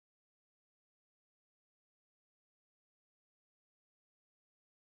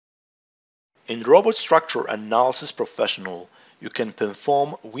In Robot Structure Analysis Professional, you can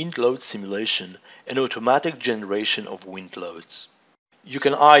perform wind load simulation and automatic generation of wind loads. You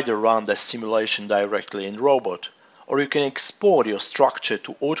can either run the simulation directly in Robot, or you can export your structure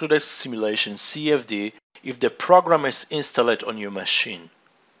to Autodesk Simulation CFD if the program is installed on your machine.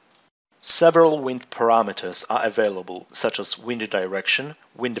 Several wind parameters are available, such as wind direction,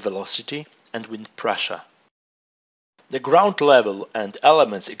 wind velocity, and wind pressure. The ground level and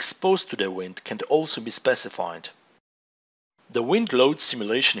elements exposed to the wind can also be specified. The wind load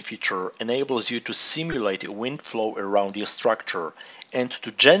simulation feature enables you to simulate a wind flow around your structure and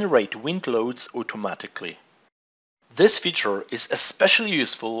to generate wind loads automatically. This feature is especially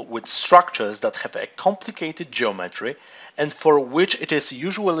useful with structures that have a complicated geometry and for which it is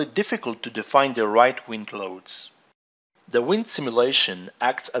usually difficult to define the right wind loads. The wind simulation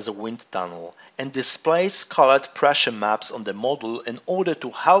acts as a wind tunnel and displays colored pressure maps on the model in order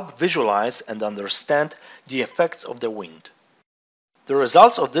to help visualize and understand the effects of the wind. The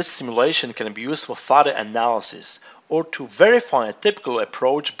results of this simulation can be used for further analysis or to verify a typical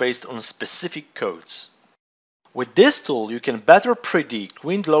approach based on specific codes. With this tool, you can better predict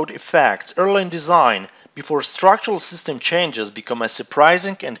wind load effects early in design before structural system changes become a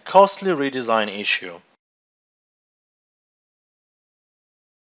surprising and costly redesign issue.